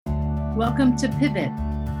Welcome to Pivot,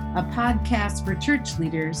 a podcast for church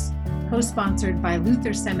leaders, co-sponsored by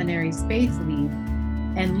Luther Seminary's Faith Lead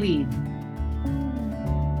and Lead.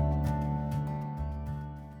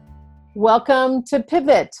 Welcome to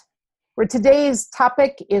Pivot, where today's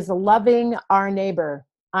topic is loving our neighbor.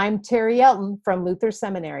 I'm Terry Elton from Luther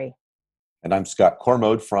Seminary. And I'm Scott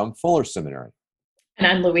Cormode from Fuller Seminary. And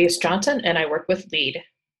I'm Louise Johnson, and I work with Lead.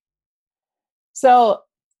 So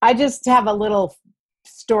I just have a little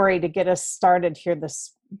story to get us started here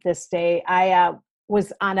this day. I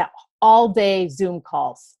was on an all-day Zoom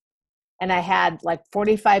calls, and I had like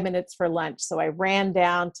 45 minutes for lunch. So I ran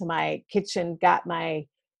down to my kitchen, got my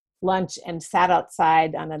lunch, and sat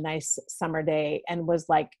outside on a nice summer day and was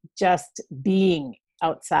like just being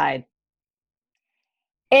outside.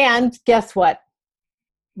 And guess what?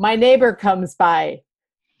 My neighbor comes by,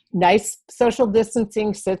 nice social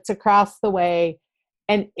distancing, sits across the way.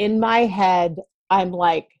 And in my head, I'm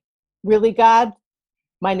like, really, God?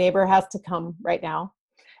 My neighbor has to come right now.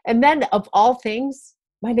 And then of all things,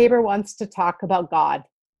 my neighbor wants to talk about God.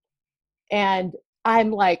 And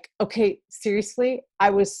I'm like, okay, seriously? I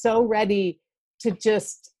was so ready to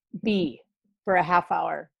just be for a half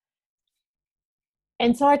hour.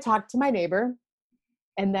 And so I talked to my neighbor,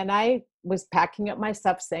 and then I was packing up my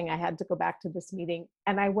stuff saying I had to go back to this meeting.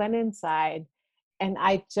 And I went inside and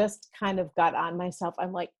I just kind of got on myself.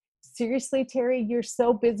 I'm like, seriously, Terry, you're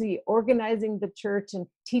so busy organizing the church and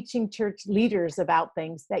teaching church leaders about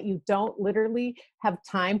things that you don't literally have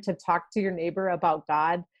time to talk to your neighbor about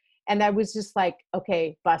God. And I was just like,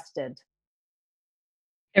 okay, busted.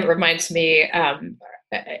 It reminds me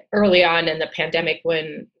early on in the pandemic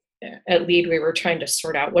when at Lead we were trying to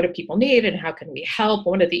sort out what do people need and how can we help.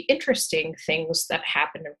 One of the interesting things that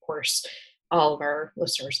happened, of course, all of our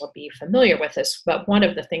listeners will be familiar with this, but one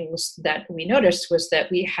of the things that we noticed was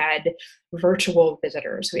that we had virtual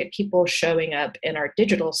visitors. We had people showing up in our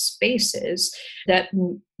digital spaces that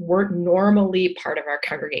weren't normally part of our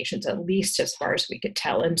congregations, at least as far as we could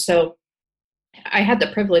tell. And so I had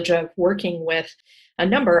the privilege of working with a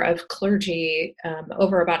number of clergy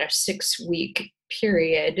over about a 6-week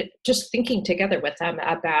period, just thinking together with them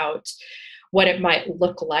about what it might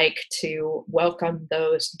look like to welcome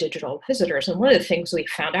those digital visitors. And one of the things we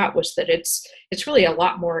found out was that it's really a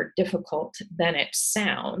lot more difficult than it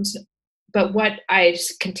sounds. But what I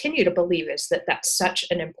continue to believe is that that's such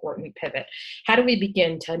an important pivot. How do we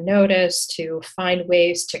begin to notice, to find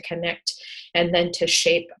ways to connect, and then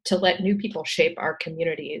to let new people shape our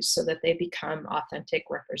communities so that they become authentic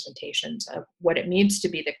representations of what it means to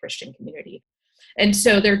be the Christian community? And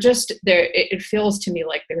so it feels to me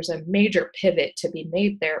like there's a major pivot to be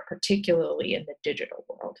made there, particularly in the digital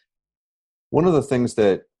world. One of the things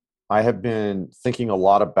that I have been thinking a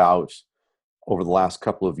lot about over the last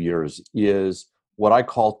couple of years is what I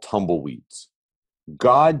call tumbleweeds.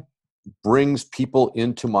 God brings people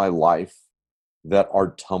into my life that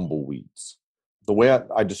are tumbleweeds. The way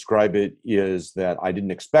I describe it is that I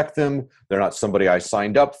didn't expect them. They're not somebody I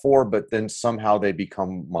signed up for, but then somehow they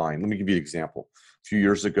become mine. Let me give you an example. A few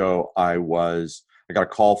years ago, I got a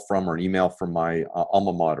call from or an email from my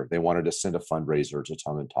alma mater. They wanted to send a fundraiser to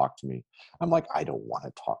come and talk to me. I'm like, I don't want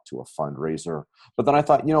to talk to a fundraiser. But then I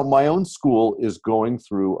thought, my own school is going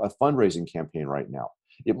through a fundraising campaign right now.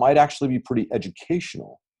 It might actually be pretty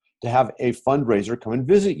educational to have a fundraiser come and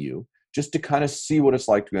visit you just to kind of see what it's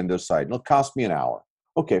like to be on this side. It'll cost me an hour.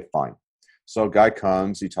 Okay, fine. So a guy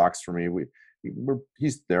comes, he talks for me.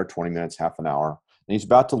 He's there 20 minutes, half an hour, and he's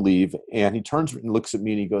about to leave. And he turns and looks at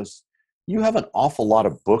me and he goes, you have an awful lot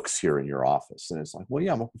of books here in your office. And it's like, well,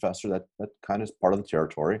 yeah, I'm a professor. That kind of is part of the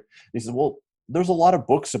territory. And he says, well, there's a lot of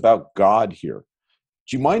books about God here.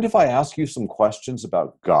 Do you mind if I ask you some questions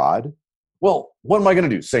about God? Well, what am I going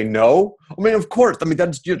to do? Say no? I mean, of course. I mean,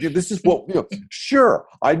 this is what, sure,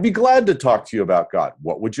 I'd be glad to talk to you about God.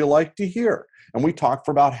 What would you like to hear? And we talked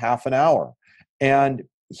for about half an hour. And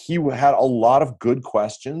he had a lot of good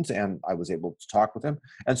questions, and I was able to talk with him.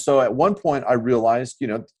 And so at one point, I realized,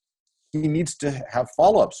 he needs to have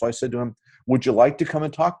follow-up. So I said to him, would you like to come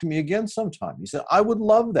and talk to me again sometime? He said, I would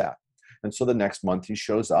love that. And so the next month he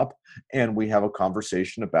shows up and we have a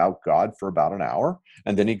conversation about God for about an hour.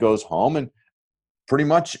 And then he goes home, and pretty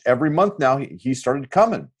much every month now he started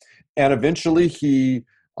coming. And eventually he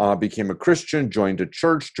became a Christian, joined a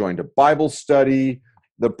church, joined a Bible study.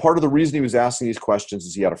 The part of the reason he was asking these questions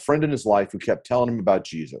is he had a friend in his life who kept telling him about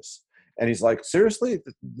Jesus. And he's like, seriously,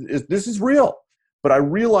 this is real. But I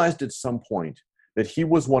realized at some point that he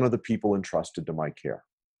was one of the people entrusted to my care.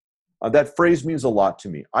 That phrase means a lot to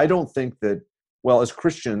me. I don't think that, as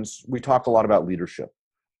Christians, we talk a lot about leadership.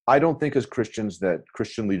 I don't think as Christians that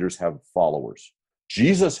Christian leaders have followers.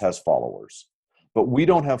 Jesus has followers, but we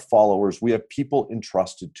don't have followers. We have people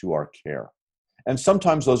entrusted to our care. And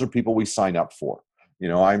sometimes those are people we sign up for.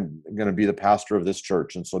 I'm going to be the pastor of this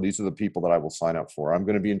church, and so these are the people that I will sign up for. I'm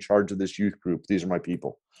going to be in charge of this youth group. These are my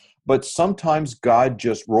people. But sometimes God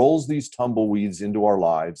just rolls these tumbleweeds into our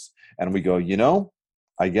lives, and we go,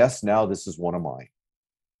 I guess now this is one of mine.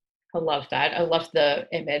 I love that. I love the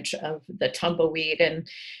image of the tumbleweed. And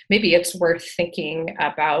maybe it's worth thinking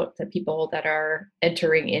about the people that are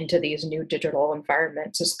entering into these new digital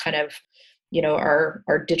environments as kind of,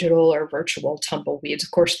 our digital or virtual tumbleweeds.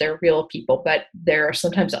 Of course, they're real people, but they're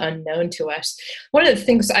sometimes unknown to us. One of the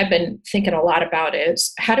things I've been thinking a lot about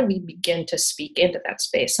is how do we begin to speak into that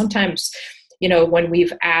space? Sometimes, when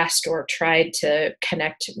we've asked or tried to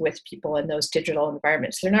connect with people in those digital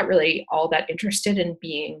environments, they're not really all that interested in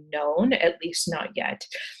being known, at least not yet.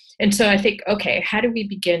 And so I think, okay, how do we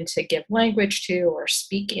begin to give language to or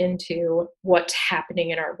speak into what's happening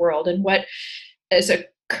in our world? And what has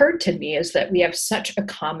occurred to me is that we have such a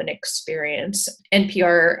common experience.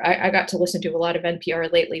 NPR, I got to listen to a lot of NPR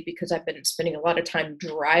lately because I've been spending a lot of time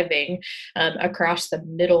driving across the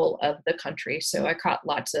middle of the country. So I caught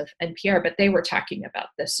lots of NPR, but they were talking about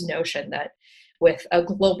this notion that with a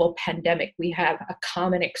global pandemic, we have a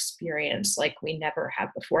common experience like we never have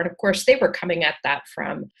before. And of course, they were coming at that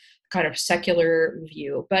from kind of secular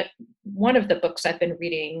view. But one of the books I've been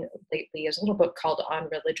reading lately is a little book called On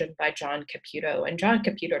Religion by John Caputo. And John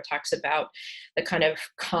Caputo talks about the kind of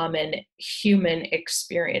common human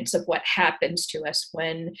experience of what happens to us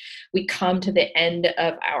when we come to the end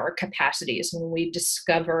of our capacities, when we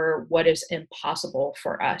discover what is impossible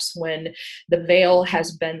for us, when the veil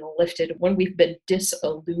has been lifted, when we've been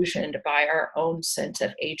disillusioned by our own sense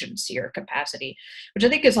of agency or capacity, which I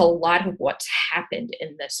think is a lot of what's happened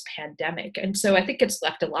in this pandemic. And so I think it's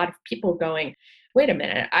left a lot of people going, wait a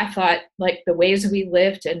minute, I thought like the ways we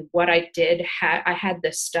lived and what I did, I had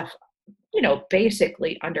this stuff,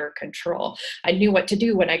 basically under control. I knew what to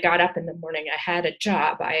do when I got up in the morning. I had a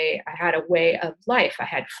job. I had a way of life. I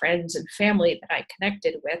had friends and family that I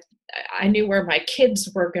connected with. I knew where my kids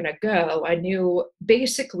were going to go. I knew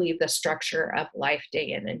basically the structure of life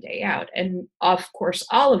day in and day out. And of course,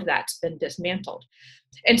 all of that's been dismantled.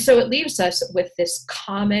 And so it leaves us with this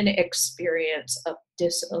common experience of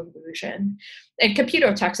disillusion. And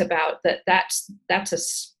Caputo talks about that's a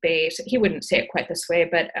space. He wouldn't say it quite this way,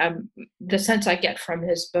 but the sense I get from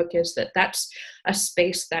his book is that that's a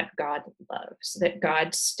space that God loves, that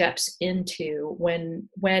God steps into when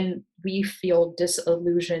we feel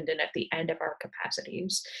disillusioned and at the end of our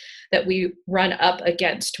capacities, that we run up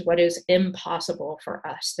against what is impossible for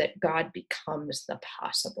us, that God becomes the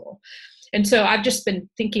possible. And so I've just been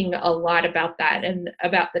thinking a lot about that and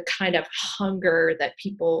about the kind of hunger that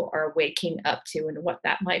people are waking up to and what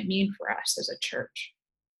that might mean for us as a church.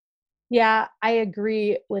 Yeah, I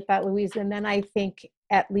agree with that, Louise. And then I think,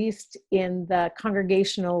 at least in the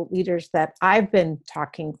congregational leaders that I've been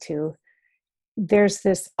talking to, there's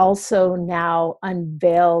this also now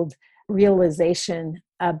unveiled realization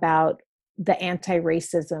about the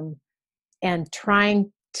anti-racism and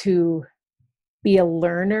trying to be a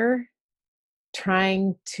learner,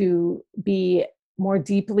 trying to be more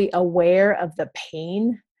deeply aware of the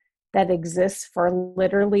pain that exists for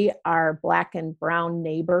literally our Black and brown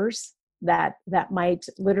neighbors that might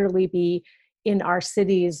literally be in our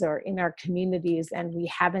cities or in our communities, and we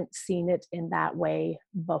haven't seen it in that way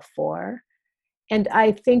before. And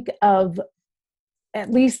I think of,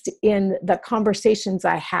 at least in the conversations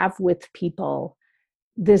I have with people,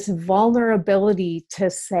 this vulnerability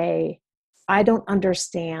to say, I don't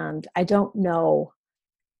understand, I don't know,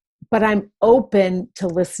 but I'm open to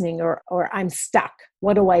listening, or I'm stuck.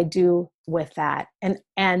 What do I do with that?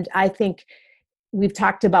 And I think we've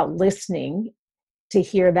talked about listening to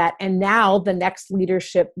hear that. And now the next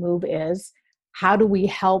leadership move is, how do we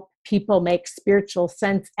help people make spiritual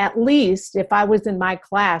sense? At least if I was in my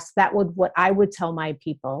class, that would what I would tell my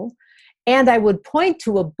people. And I would point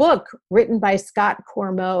to a book written by Scott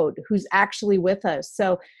Cormode, who's actually with us.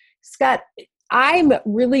 So Scott, I'm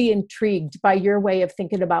really intrigued by your way of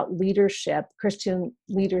thinking about leadership, Christian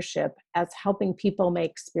leadership, as helping people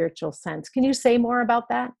make spiritual sense. Can you say more about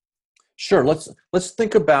that? Sure. Let's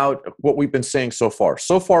think about what we've been saying so far.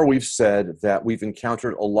 So far, we've said that we've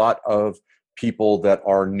encountered a lot of people that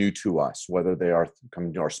are new to us, whether they are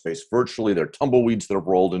coming to our space virtually, they're tumbleweeds that have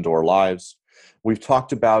rolled into our lives. We've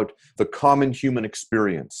talked about the common human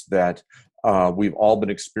experience that we've all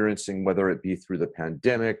been experiencing, whether it be through the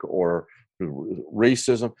pandemic or through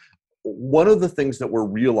racism. One of the things that we're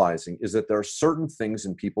realizing is that there are certain things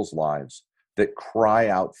in people's lives that cry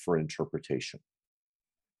out for interpretation.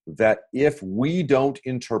 that if we don't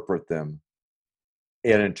interpret them,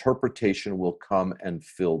 an interpretation will come and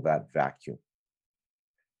fill that vacuum.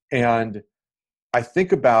 And I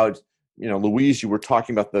think about, Louise, you were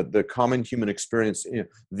talking about the common human experience. In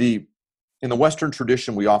the Western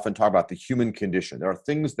tradition, we often talk about the human condition. There are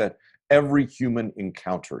things that every human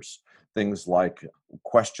encounters, things like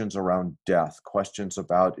questions around death, questions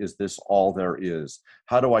about, is this all there is?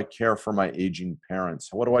 How do I care for my aging parents?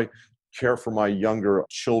 What do I care for my younger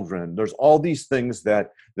children? There's all these things that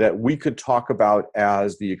we could talk about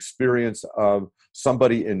as the experience of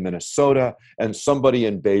somebody in Minnesota, and somebody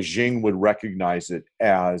in Beijing would recognize it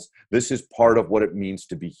as this is part of what it means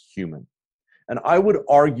to be human. And I would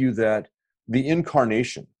argue that the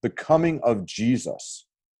incarnation, the coming of Jesus,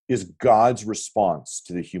 is God's response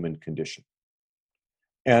to the human condition.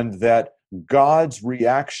 And that God's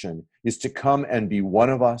reaction is to come and be one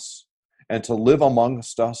of us, and to live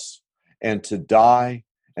amongst us, and to die,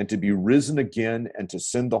 and to be risen again, and to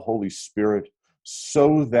send the Holy Spirit,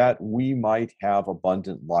 so that we might have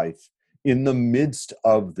abundant life in the midst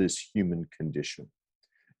of this human condition.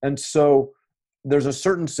 And so there's a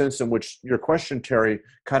certain sense in which your question, Terry,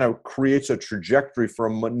 kind of creates a trajectory for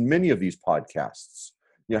many of these podcasts.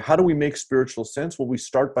 How do we make spiritual sense? Well, we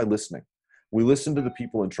start by listening. We listen to the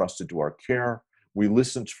people entrusted to our care. We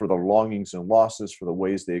listen for the longings and losses, for the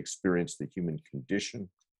ways they experience the human condition.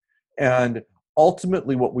 And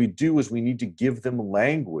ultimately, what we do is we need to give them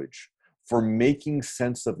language for making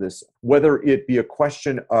sense of this, whether it be a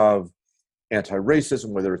question of anti-racism,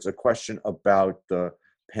 whether it's a question about the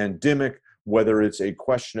pandemic, whether it's a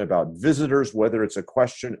question about visitors, whether it's a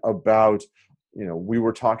question about, we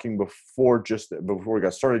were talking before we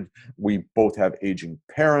got started, we both have aging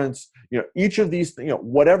parents, each of these,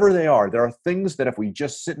 whatever they are, there are things that if we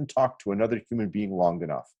just sit and talk to another human being long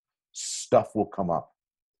enough, stuff will come up.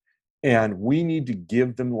 And we need to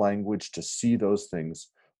give them language to see those things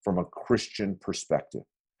from a Christian perspective.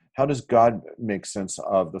 How does God make sense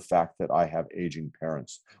of the fact that I have aging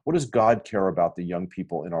parents? What does God care about the young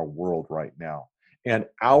people in our world right now? And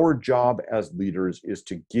our job as leaders is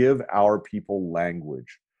to give our people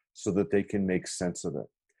language so that they can make sense of it.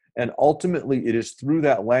 And ultimately, it is through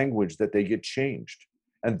that language that they get changed.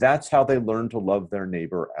 And that's how they learn to love their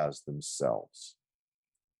neighbor as themselves.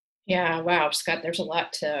 Yeah, wow, Scott, there's a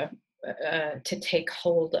lot to take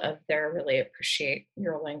hold of there. Really appreciate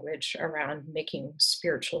your language around making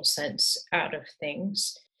spiritual sense out of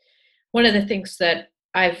things. One of the things that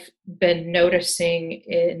I've been noticing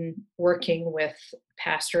in working with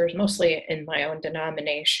pastors, mostly in my own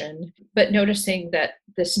denomination, but noticing that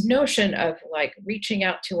this notion of like reaching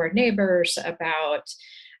out to our neighbors, about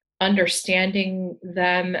understanding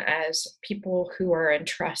them as people who are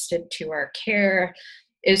entrusted to our care,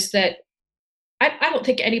 is that I don't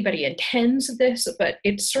think anybody intends this, but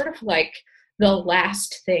it's sort of like the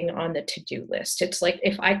last thing on the to-do list. It's like,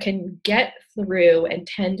 if I can get through and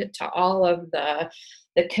tend to all of the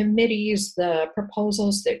committees, the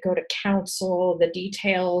proposals that go to council, the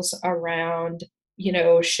details around,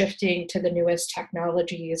 shifting to the newest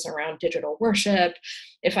technologies around digital worship,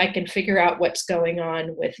 if I can figure out what's going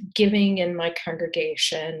on with giving in my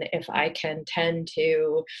congregation, if I can tend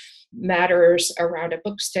to matters around a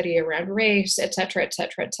book study around race, et cetera, et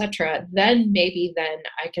cetera, et cetera, then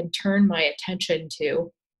I can turn my attention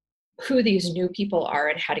to who these new people are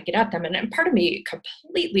and how to get at them. And part of me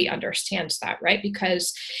completely understands that, right?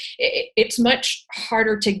 Because it's much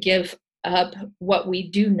harder to give up what we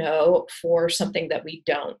do know for something that we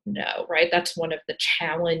don't know, right? That's one of the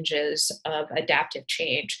challenges of adaptive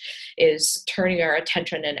change, is turning our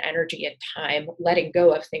attention and energy and time, letting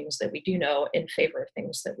go of things that we do know in favor of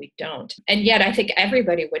things that we don't. And yet I think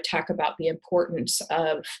everybody would talk about the importance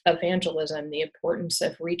of evangelism, the importance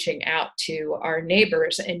of reaching out to our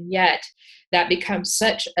neighbors. And yet that becomes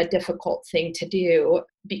such a difficult thing to do,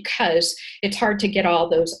 because it's hard to get all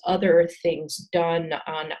those other things done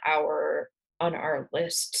on our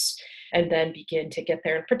lists and then begin to get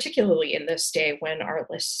there. And particularly in this day when our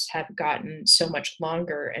lists have gotten so much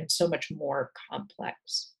longer and so much more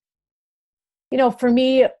complex. For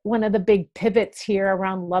me, one of the big pivots here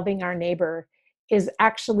around loving our neighbor is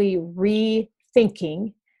actually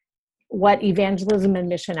rethinking what evangelism and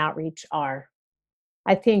mission outreach are.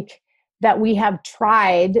 I think that we have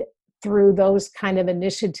tried through those kind of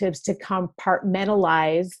initiatives to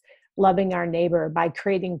compartmentalize loving our neighbor by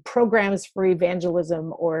creating programs for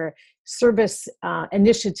evangelism or service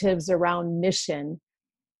initiatives around mission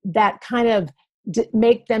that kind of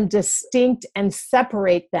make them distinct and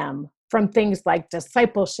separate them from things like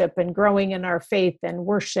discipleship and growing in our faith and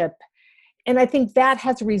worship. And I think that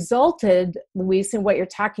has resulted, Louise, in what you're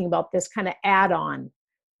talking about, this kind of add-on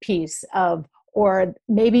piece of, or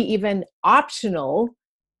maybe even optional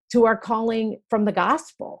to our calling from the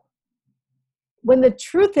gospel. When the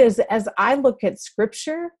truth is, as I look at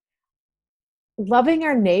scripture, loving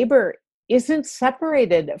our neighbor isn't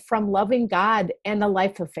separated from loving God and a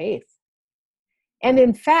life of faith. And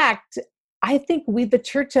in fact, I think we, the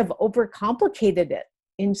church, have overcomplicated it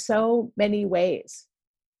in so many ways.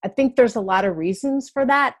 I think there's a lot of reasons for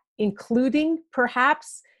that, including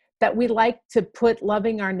perhaps that we like to put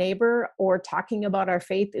loving our neighbor or talking about our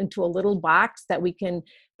faith into a little box that we can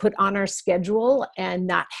put on our schedule and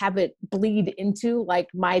not have it bleed into like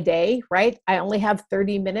my day, right? I only have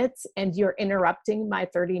 30 minutes and you're interrupting my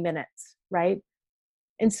 30 minutes, right?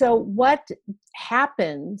 And so what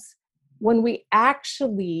happens when we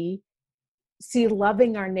actually see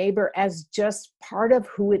loving our neighbor as just part of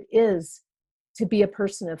who it is to be a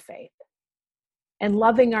person of faith? And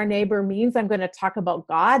loving our neighbor means I'm going to talk about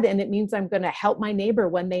God, and it means I'm going to help my neighbor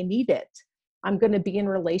when they need it. I'm going to be in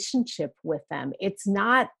relationship with them. It's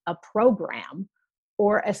not a program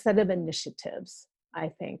or a set of initiatives, I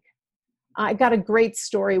think. I got a great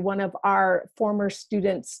story. One of our former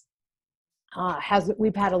students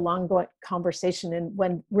we've had a long conversation, and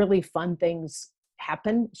when really fun things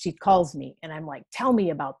happen, she calls me and I'm like, tell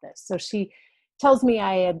me about this. So she tells me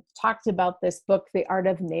I had talked about this book, The Art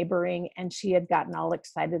of Neighboring, and she had gotten all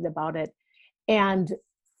excited about it and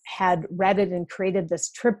had read it and created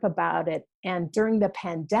this trip about it. And during the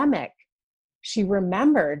pandemic, she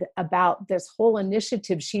remembered about this whole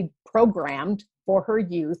initiative she'd programmed for her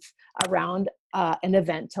youth around an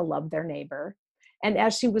event to love their neighbor. And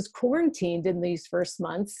as she was quarantined in these first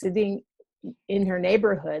months, sitting in her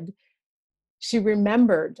neighborhood, she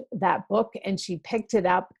remembered that book and she picked it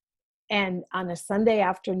up. And on a Sunday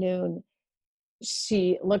afternoon,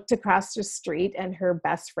 she looked across the street and her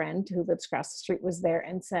best friend who lives across the street was there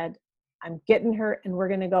and said, I'm getting her and we're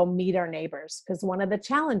going to go meet our neighbors. Because one of the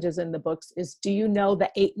challenges in the books is, do you know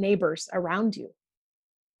the 8 neighbors around you?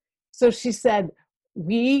 So she said,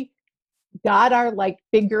 we got our like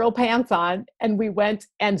big girl pants on and we went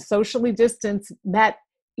and socially distanced, met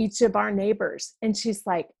each of our neighbors. And she's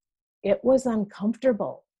like, it was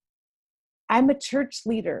uncomfortable. I'm a church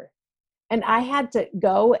leader. And I had to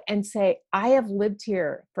go and say, I have lived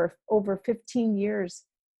here for over 15 years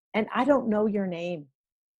and I don't know your name.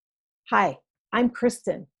 Hi, I'm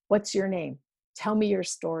Kristen. What's your name? Tell me your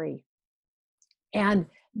story. And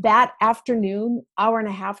that afternoon, hour and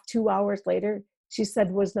a half, 2 hours later, she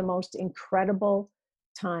said was the most incredible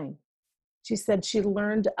time. She said she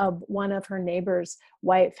learned of one of her neighbor's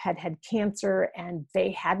wife had had cancer and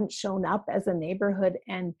they hadn't shown up as a neighborhood.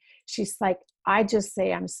 And she's like, I just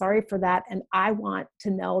say, I'm sorry for that. And I want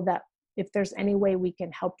to know that if there's any way we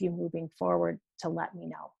can help you moving forward, to let me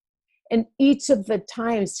know. And each of the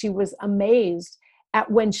times she was amazed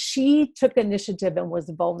at when she took initiative and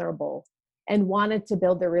was vulnerable and wanted to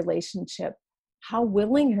build a relationship, how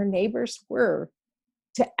willing her neighbors were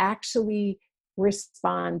to actually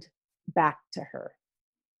respond back to her.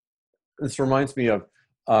 This reminds me of,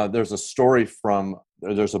 there's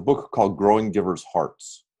a book called Growing Givers'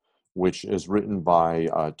 Hearts, which is written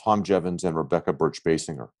by Tom Jevons and Rebecca Birch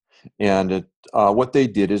Basinger. And what they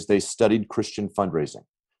did is they studied Christian fundraising.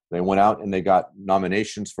 They went out and they got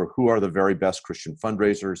nominations for who are the very best Christian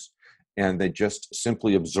fundraisers. And they just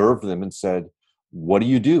simply observed them and said, what do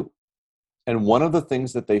you do? And one of the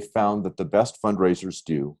things that they found that the best fundraisers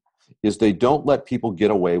do is they don't let people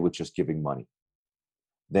get away with just giving money.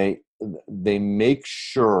 They make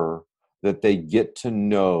sure that they get to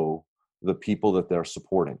know the people that they're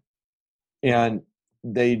supporting. And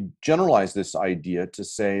they generalize this idea to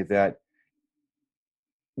say that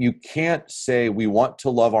you can't say we want to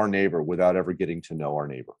love our neighbor without ever getting to know our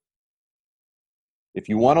neighbor. If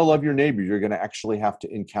you want to love your neighbor, you're going to actually have to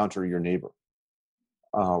encounter your neighbor.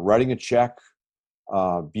 Writing a check,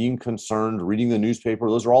 being concerned, reading the newspaper,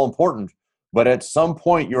 those are all important. But at some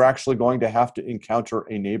point, you're actually going to have to encounter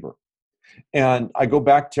a neighbor. And I go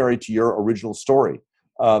back, Terry, to your original story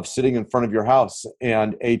of sitting in front of your house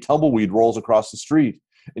and a tumbleweed rolls across the street.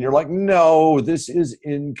 And you're like, no, this is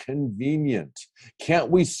inconvenient.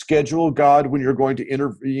 Can't we schedule, God, when you're going to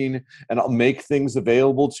intervene and I'll make things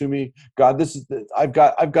available to me? God, I've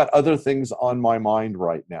got other things on my mind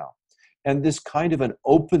right now. And this kind of an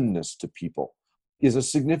openness to people is a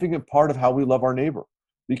significant part of how we love our neighbor,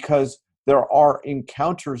 because there are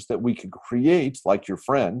encounters that we can create, like your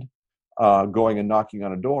friend going and knocking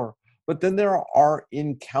on a door. But then there are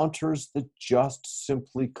encounters that just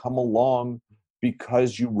simply come along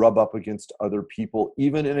because you rub up against other people,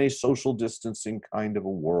 even in a social distancing kind of a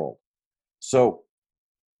world. So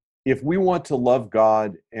if we want to love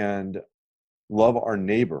God and love our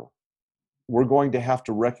neighbor, we're going to have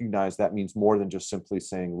to recognize that means more than just simply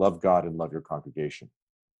saying, love God and love your congregation.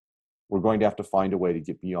 We're going to have to find a way to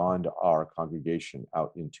get beyond our congregation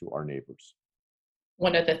out into our neighbors.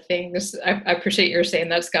 One of the things I appreciate you're saying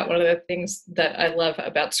that, Scott. One of the things that I love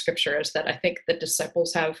about Scripture is that I think the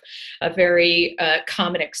disciples have a very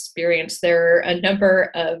common experience. There are a number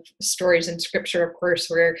of stories in Scripture, of course,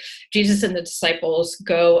 where Jesus and the disciples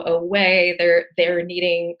go away. They're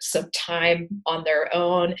needing some time on their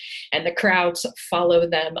own, and the crowds follow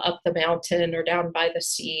them up the mountain or down by the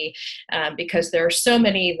sea because there are so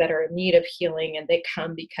many that are in need of healing, and they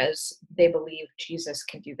come because they believe Jesus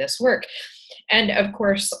can do this work. And of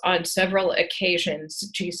course, on several occasions,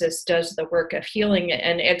 Jesus does the work of healing,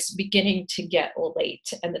 and it's beginning to get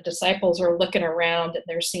late. And the disciples are looking around and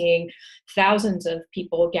they're seeing thousands of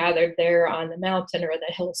people gathered there on the mountain or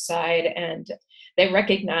the hillside. And they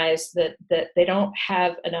recognize that they don't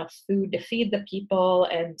have enough food to feed the people.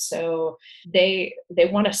 And so they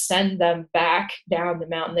want to send them back down the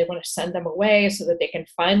mountain. They want to send them away so that they can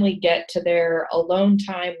finally get to their alone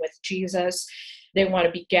time with Jesus. They want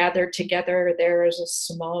to be gathered together there as a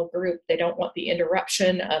small group. They don't want the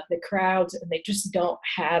interruption of the crowds, and they just don't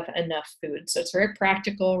have enough food. So it's very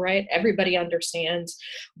practical, right? Everybody understands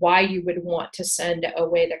why you would want to send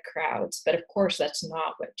away the crowds. But of course, that's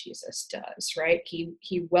not what Jesus does, right?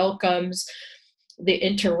 He welcomes the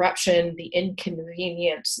interruption, the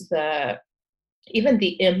inconvenience, even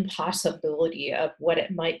the impossibility of what it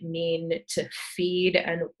might mean to feed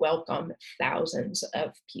and welcome thousands of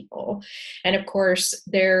people. And of course,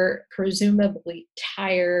 they're presumably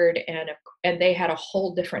tired, and they had a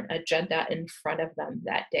whole different agenda in front of them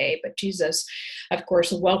that day. But Jesus, of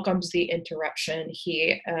course, welcomes the interruption.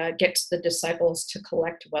 He gets the disciples to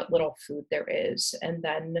collect what little food there is, and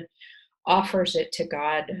then offers it to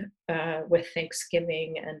God with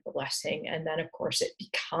thanksgiving and blessing. And then, of course, it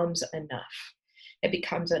becomes enough. It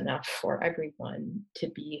becomes enough for everyone to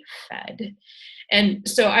be fed. And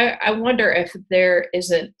so I wonder if there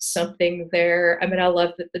isn't something there. I mean, I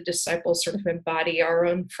love that the disciples sort of embody our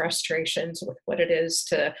own frustrations with what it is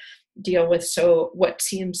to deal with what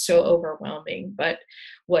seems so overwhelming, but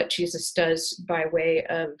what Jesus does by way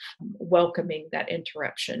of welcoming that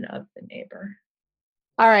interruption of the neighbor.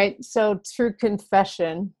 All right. So through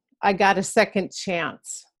confession, I got a second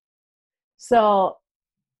chance. So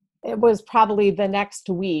it was probably the next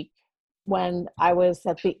week when I was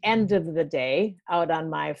at the end of the day out on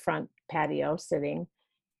my front patio sitting,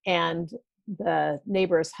 and the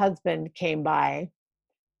neighbor's husband came by,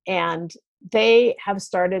 and they have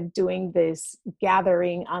started doing this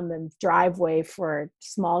gathering on the driveway for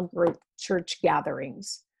small group church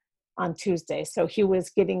gatherings on Tuesday. So he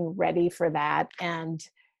was getting ready for that, and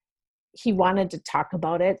he wanted to talk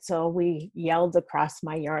about it. So we yelled across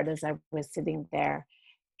my yard as I was sitting there.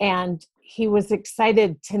 And he was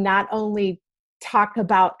excited to not only talk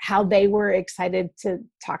about how they were excited to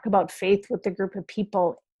talk about faith with the group of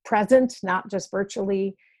people present, not just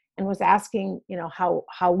virtually, and was asking,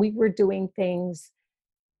 how we were doing things.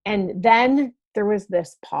 And then there was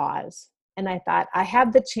this pause. And I thought, I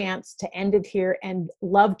have the chance to end it here and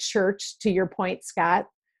love church, to your point, Scott,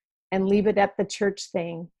 and leave it at the church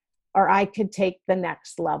thing, or I could take the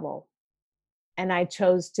next level. And I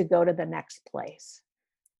chose to go to the next place.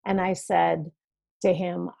 And I said to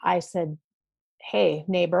him, hey,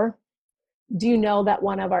 neighbor, do you know that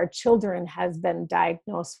one of our children has been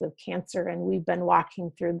diagnosed with cancer, and we've been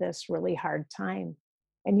walking through this really hard time?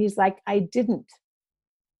 And he's like, I didn't.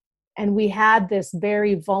 And we had this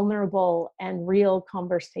very vulnerable and real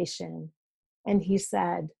conversation. And he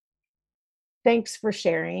said, thanks for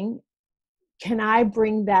sharing. Can I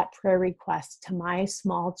bring that prayer request to my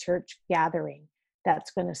small church gathering that's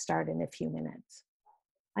going to start in a few minutes?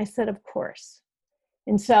 I said, of course.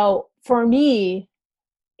 And so for me,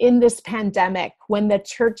 in this pandemic, when the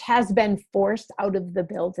church has been forced out of the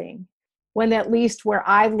building, when at least where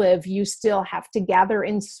I live, you still have to gather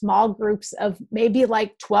in small groups of maybe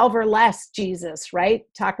like 12 or less, Jesus, right?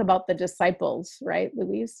 Talk about the disciples, right,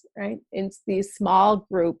 Louise, right? It's these small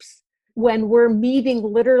groups. When we're meeting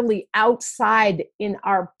literally outside in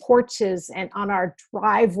our porches and on our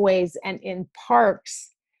driveways and in parks,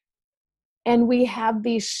 and we have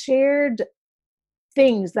these shared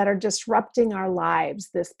things that are disrupting our lives,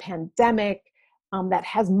 this pandemic that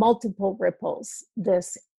has multiple ripples,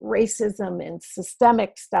 this racism and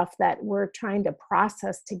systemic stuff that we're trying to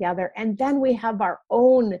process together. And then we have our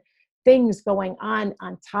own things going on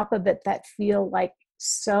top of it that feel like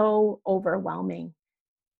so overwhelming.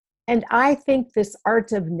 And I think this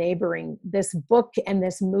art of neighboring, this book and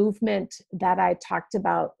this movement that I talked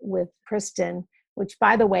about with Kristen, which,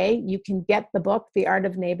 by the way, you can get the book, The Art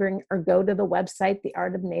of Neighboring, or go to the website, The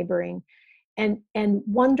Art of Neighboring, and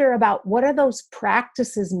wonder about what do those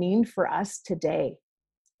practices mean for us today.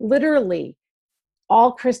 Literally,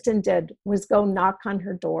 all Kristen did was go knock on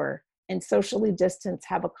her door and socially distance,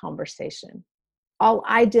 have a conversation. All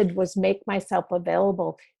I did was make myself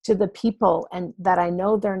available to the people and that I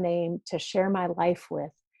know their name to share my life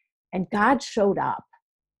with. And God showed up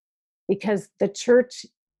because the church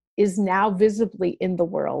is now visibly in the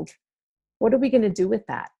world. What are we going to do with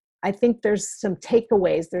that? I think there's some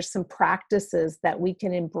takeaways, there's some practices that we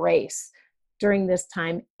can embrace during this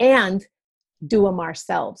time and do them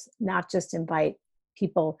ourselves, not just invite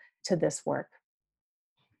people to this work.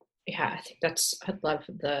 Yeah, I think I love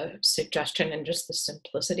the suggestion and just the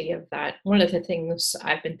simplicity of that. One of the things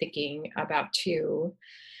I've been thinking about too,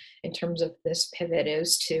 in terms of this pivot,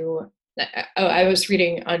 is I was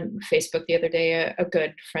reading on Facebook the other day, a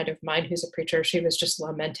good friend of mine who's a preacher. She was just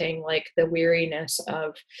lamenting like the weariness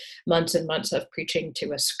of months and months of preaching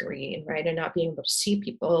to a screen, right? And not being able to see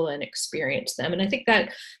people and experience them. And I think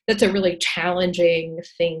that's a really challenging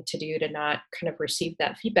thing to do, to not kind of receive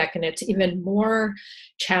that feedback. And it's even more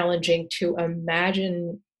challenging to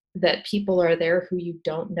imagine that people are there who you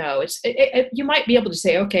don't know. You might be able to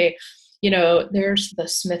say, okay, there's the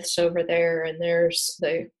Smiths over there, and there's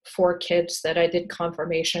the 4 kids that I did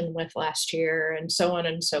confirmation with last year, and so on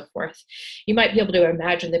and so forth. You might be able to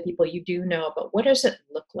imagine the people you do know, but what does it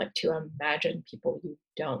look like to imagine people you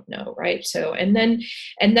don't know, right? So, and then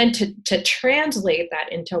to translate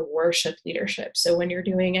that into worship leadership. So when you're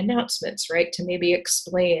doing announcements, right, to maybe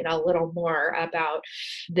explain a little more about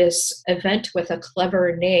this event with a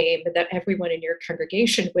clever name that everyone in your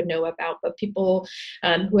congregation would know about, but people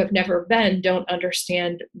who have never been don't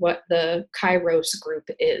understand what the Kairos group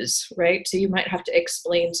is, right? So you might have to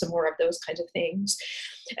explain some more of those kinds of things.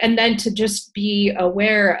 And then to just be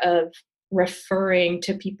aware of referring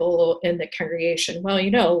to people in the congregation.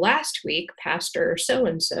 Well, last week, Pastor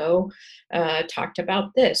so-and-so talked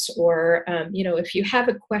about this, or, if you have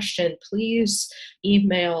a question, please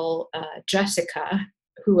email Jessica.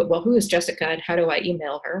 Who is Jessica and how do I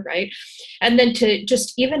email her, right? And then to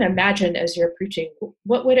just even imagine as you're preaching,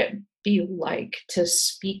 what would it be like to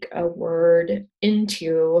speak a word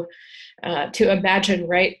into, to imagine,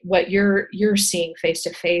 right, what you're seeing face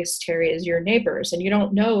to face, Terry, is your neighbors, and you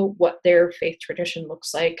don't know what their faith tradition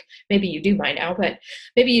looks like. Maybe you do by now, but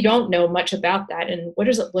maybe you don't know much about that. And what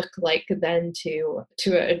does it look like then to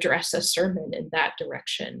address a sermon in that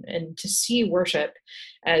direction, and to see worship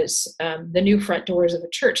as the new front doors of a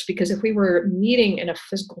church? Because if we were meeting in a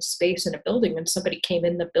physical space in a building and somebody came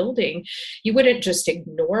in the building, you wouldn't just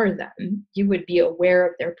ignore them. You would be aware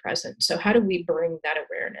of their presence. So how do we bring that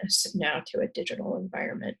awareness now to a digital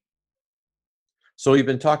environment? So we've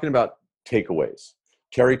been talking about takeaways.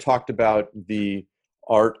 Terry talked about the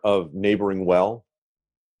art of neighboring well.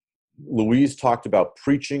 Louise talked about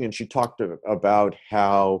preaching, and she talked about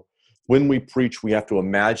how when we preach, we have to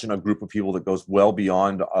imagine a group of people that goes well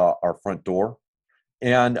beyond our front door.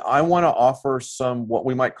 And I want to offer some what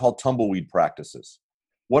we might call tumbleweed practices.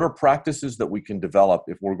 What are practices that we can develop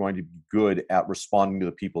if we're going to be good at responding to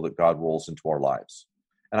the people that God rolls into our lives?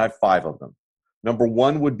 And I have 5 of them. Number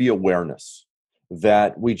 1 would be awareness,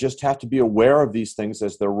 that we just have to be aware of these things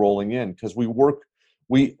as they're rolling in, because we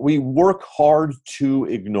work hard to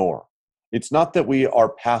ignore. It's not that we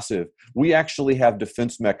are passive. We actually have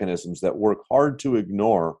defense mechanisms that work hard to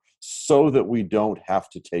ignore so that we don't have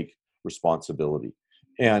to take responsibility.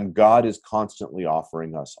 And God is constantly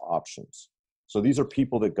offering us options. So these are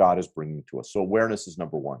people that God is bringing to us. So awareness is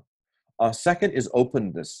number 1. Second is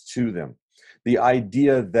openness to them. The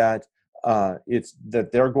idea that it's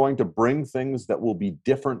that they're going to bring things that will be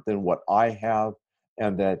different than what I have,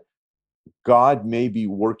 and that God may be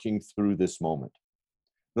working through this moment.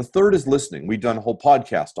 The third is listening. We've done a whole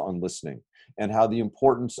podcast on listening and how the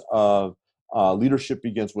importance of leadership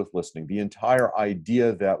begins with listening. The entire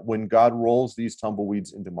idea that when God rolls these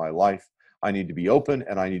tumbleweeds into my life, I need to be open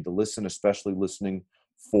and I need to listen, especially listening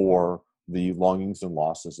for the longings and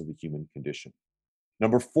losses of the human condition.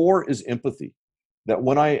 Number 4 is empathy. That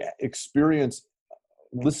when I experience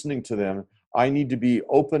listening to them, I need to be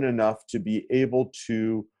open enough to be able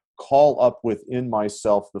to call up within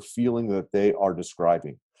myself the feeling that they are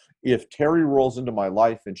describing. If Terry rolls into my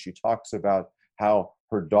life and she talks about how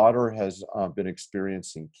her daughter has been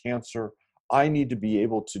experiencing cancer, I need to be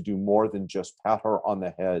able to do more than just pat her on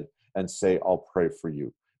the head and say, I'll pray for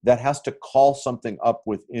you. That has to call something up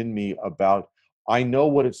within me about, I know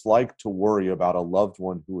what it's like to worry about a loved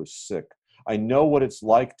one who is sick. I know what it's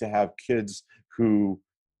like to have kids who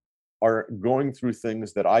are going through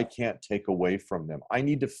things that I can't take away from them. I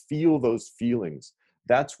need to feel those feelings.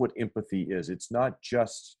 That's what empathy is. It's not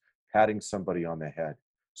just patting somebody on the head.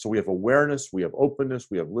 So we have awareness, we have openness,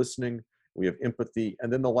 we have listening, we have empathy.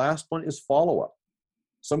 And then the last one is follow-up,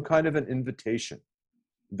 some kind of an invitation,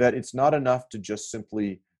 that it's not enough to just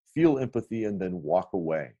simply feel empathy and then walk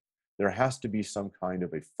away. There has to be some kind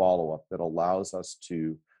of a follow-up that allows us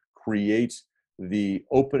to create the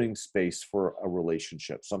opening space for a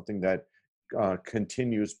relationship, something that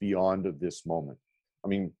continues beyond this moment. I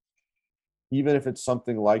mean, even if it's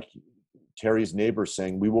something like Terry's neighbor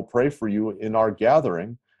saying, we will pray for you in our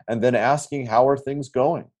gathering, and then asking, how are things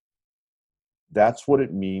going? That's what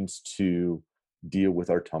it means to deal with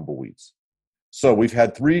our tumbleweeds. So we've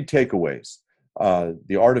had 3 takeaways: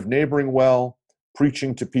 the art of neighboring well,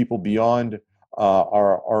 preaching to people beyond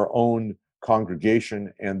our own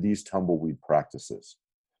congregation, and these tumbleweed practices.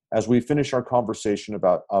 As we finish our conversation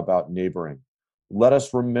about neighboring, let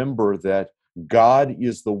us remember that God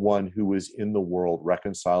is the one who is in the world,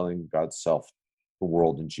 reconciling God's self, the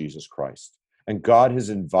world in Jesus Christ. And God has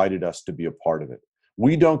invited us to be a part of it.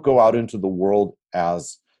 We don't go out into the world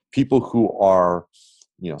as people who are,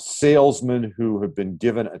 salesmen who have been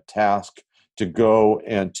given a task to go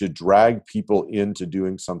and to drag people into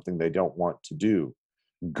doing something they don't want to do.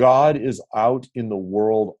 God is out in the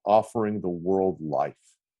world offering the world life.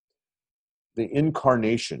 The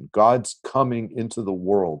incarnation, God's coming into the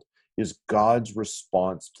world, is God's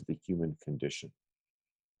response to the human condition.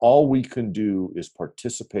 All we can do is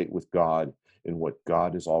participate with God in what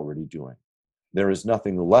God is already doing. There is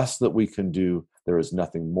nothing less that we can do. There is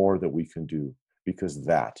nothing more that we can do, because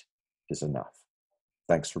that is enough.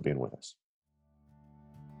 Thanks for being with us.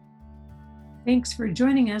 Thanks for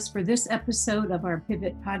joining us for this episode of our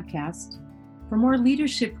Pivot podcast. For more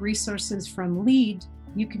leadership resources from LEAD,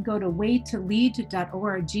 you can go to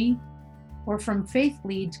waytolead.org, or from Faith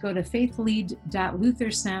Lead, go to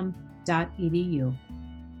faithlead.luthersem.edu.